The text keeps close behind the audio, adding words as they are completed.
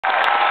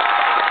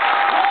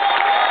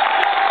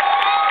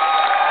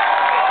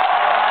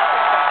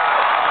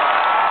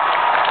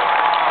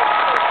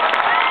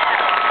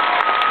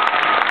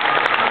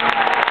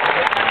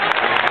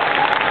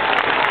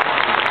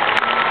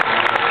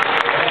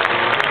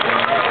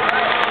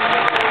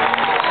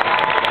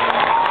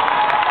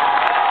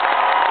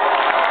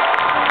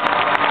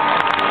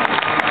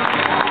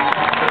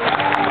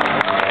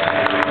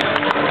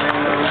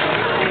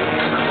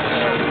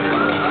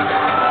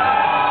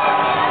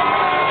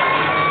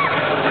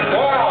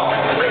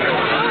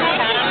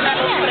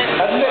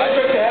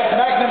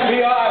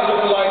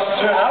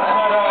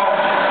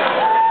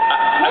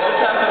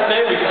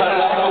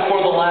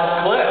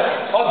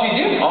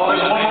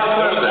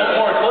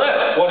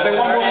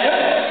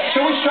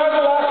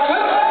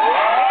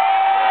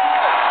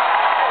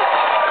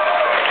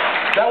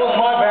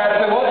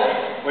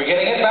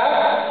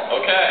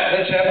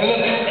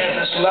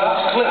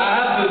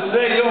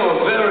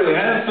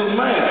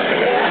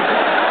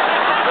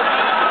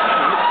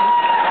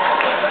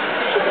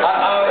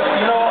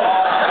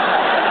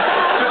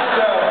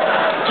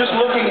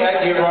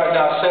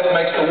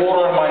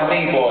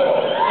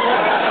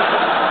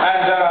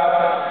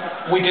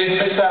We did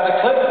miss out a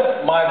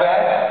clip. My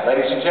bad.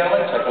 Ladies and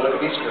gentlemen, take a look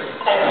at these screens.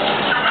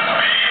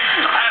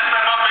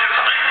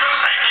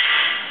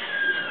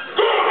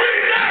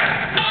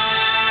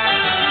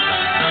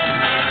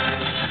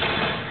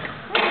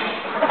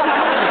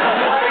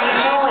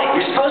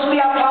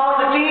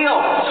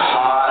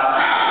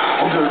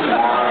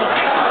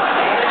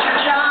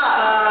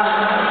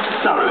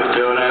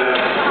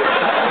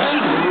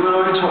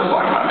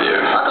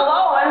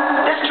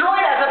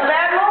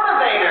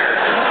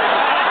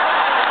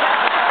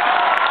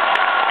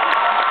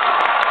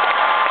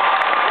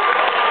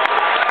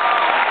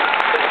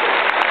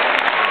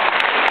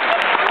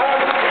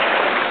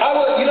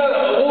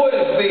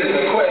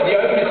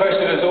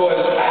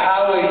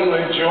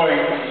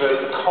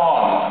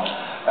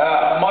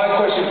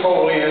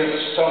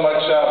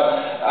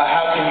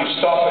 How can you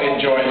stop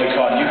enjoying the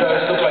con? You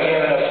guys look like you're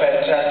having a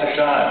fantastic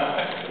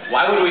time.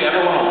 Why would we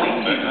ever want to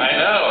leave it? I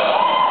know.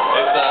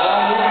 It's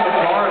I'm moving to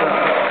Florida.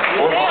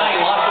 We're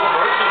buying lots of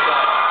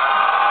merchandise.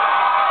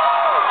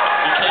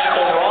 You can't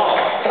go wrong.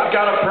 I've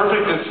got a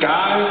perfect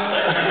disguise.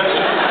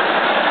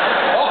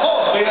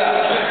 Oh,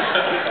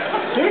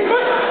 yeah.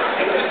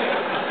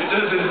 It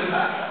doesn't.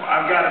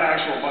 I've got an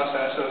actual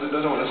mustache, so it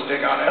doesn't want to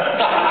stick on it.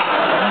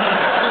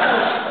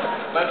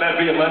 Let that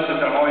be a lesson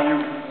to all you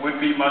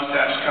would-be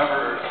mustache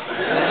coverers.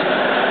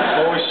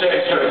 Always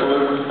shake for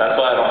glue. That's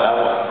why I don't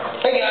have one.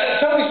 Hey,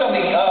 tell me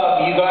something.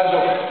 You guys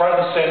were front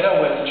and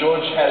center when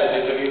George had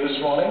his interview this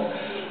morning.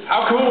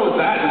 How cool was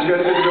that? Did you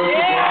guys get to go see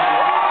George?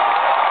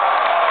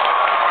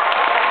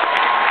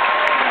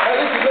 Hey,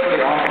 this is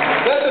pretty awesome.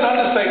 That's an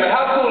understatement.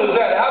 How cool is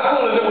that? How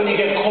cool is it when you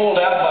get called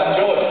out by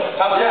George?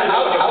 How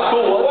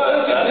cool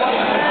was that?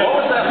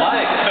 What was that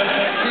like?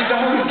 He's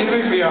always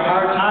giving me a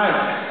hard time.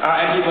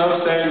 And he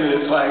loves saying that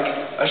it's like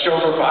a show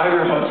for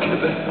 5-year-olds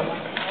because it's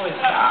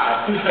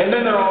not. And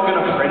then they're all going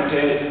to print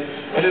it.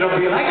 And it'll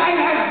be like, I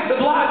have the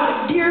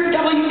blog, Dear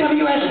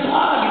WWS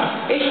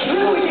blog. It's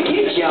true, it's a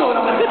kid's show. And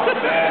I'm like, oh,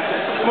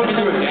 man. I'm going to be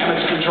doing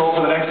damage control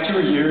for the next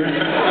 2 years.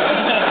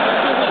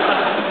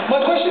 My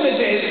question is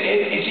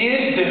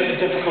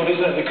difficult,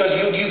 isn't it? Because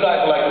you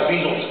guys are like the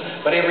Beatles,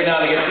 but every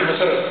now and again people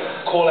sort of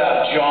call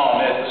out John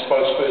as the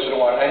spokesperson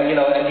or what, and you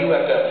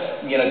have to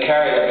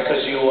carry that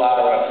because you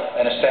are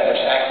an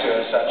established actor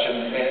as such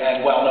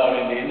and well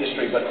known in the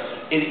industry. But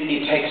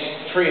it takes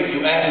 3 of you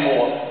and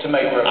more to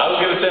make reference. I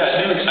was going to say,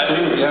 I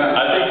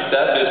think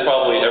Seth is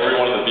probably every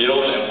one of the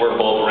Beatles, and we're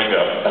both Ringo.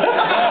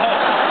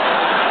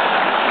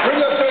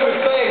 Ringo's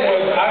favorite saying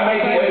was, "I made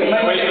the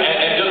Wait,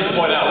 and just to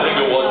point out,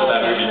 Ringo was in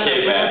that movie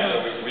Caveman,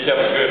 so we have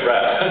a good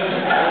rap.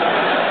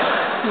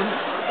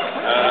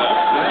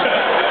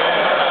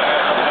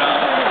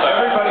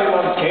 Everybody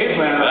loves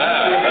Caveman,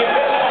 right?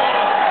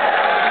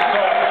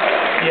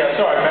 Yeah,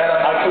 sorry, man,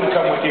 I couldn't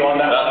come with you on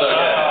that. That's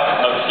okay.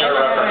 Obscure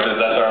references,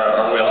 that's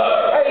our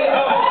wheelhouse. Hey,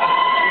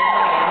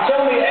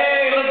 tell me,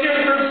 Let's hear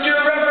it for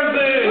obscure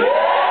references!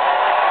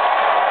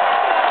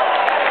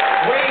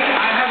 Wait,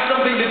 I have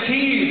something to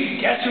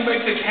tease. Guess who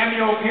makes a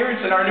cameo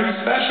appearance in our new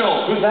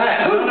special? Who's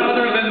that? None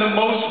other than the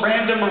most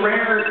random,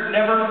 rare,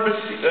 never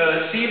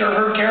seen or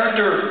heard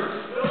character,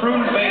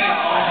 Prune Face.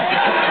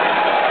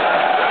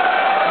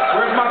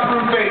 Where's my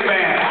Prune Face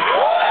man?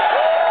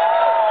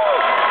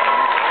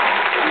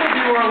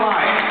 You are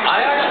lying. I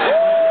actually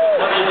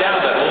let you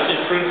down that we'll see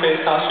Prune Face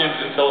costumes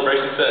in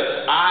Celebration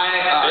 6.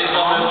 Based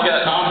on this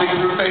sketch. Tom, big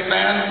Prune Face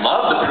fan.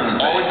 Love the Prune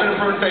Face. Always been a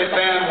Prune Face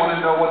fan.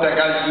 Wanted to know what that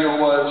guy's deal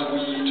was.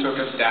 We took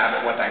a stab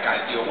at what that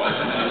guy's deal was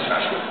in the new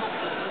special.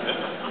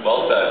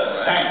 Well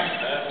said.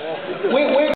 Thanks. Where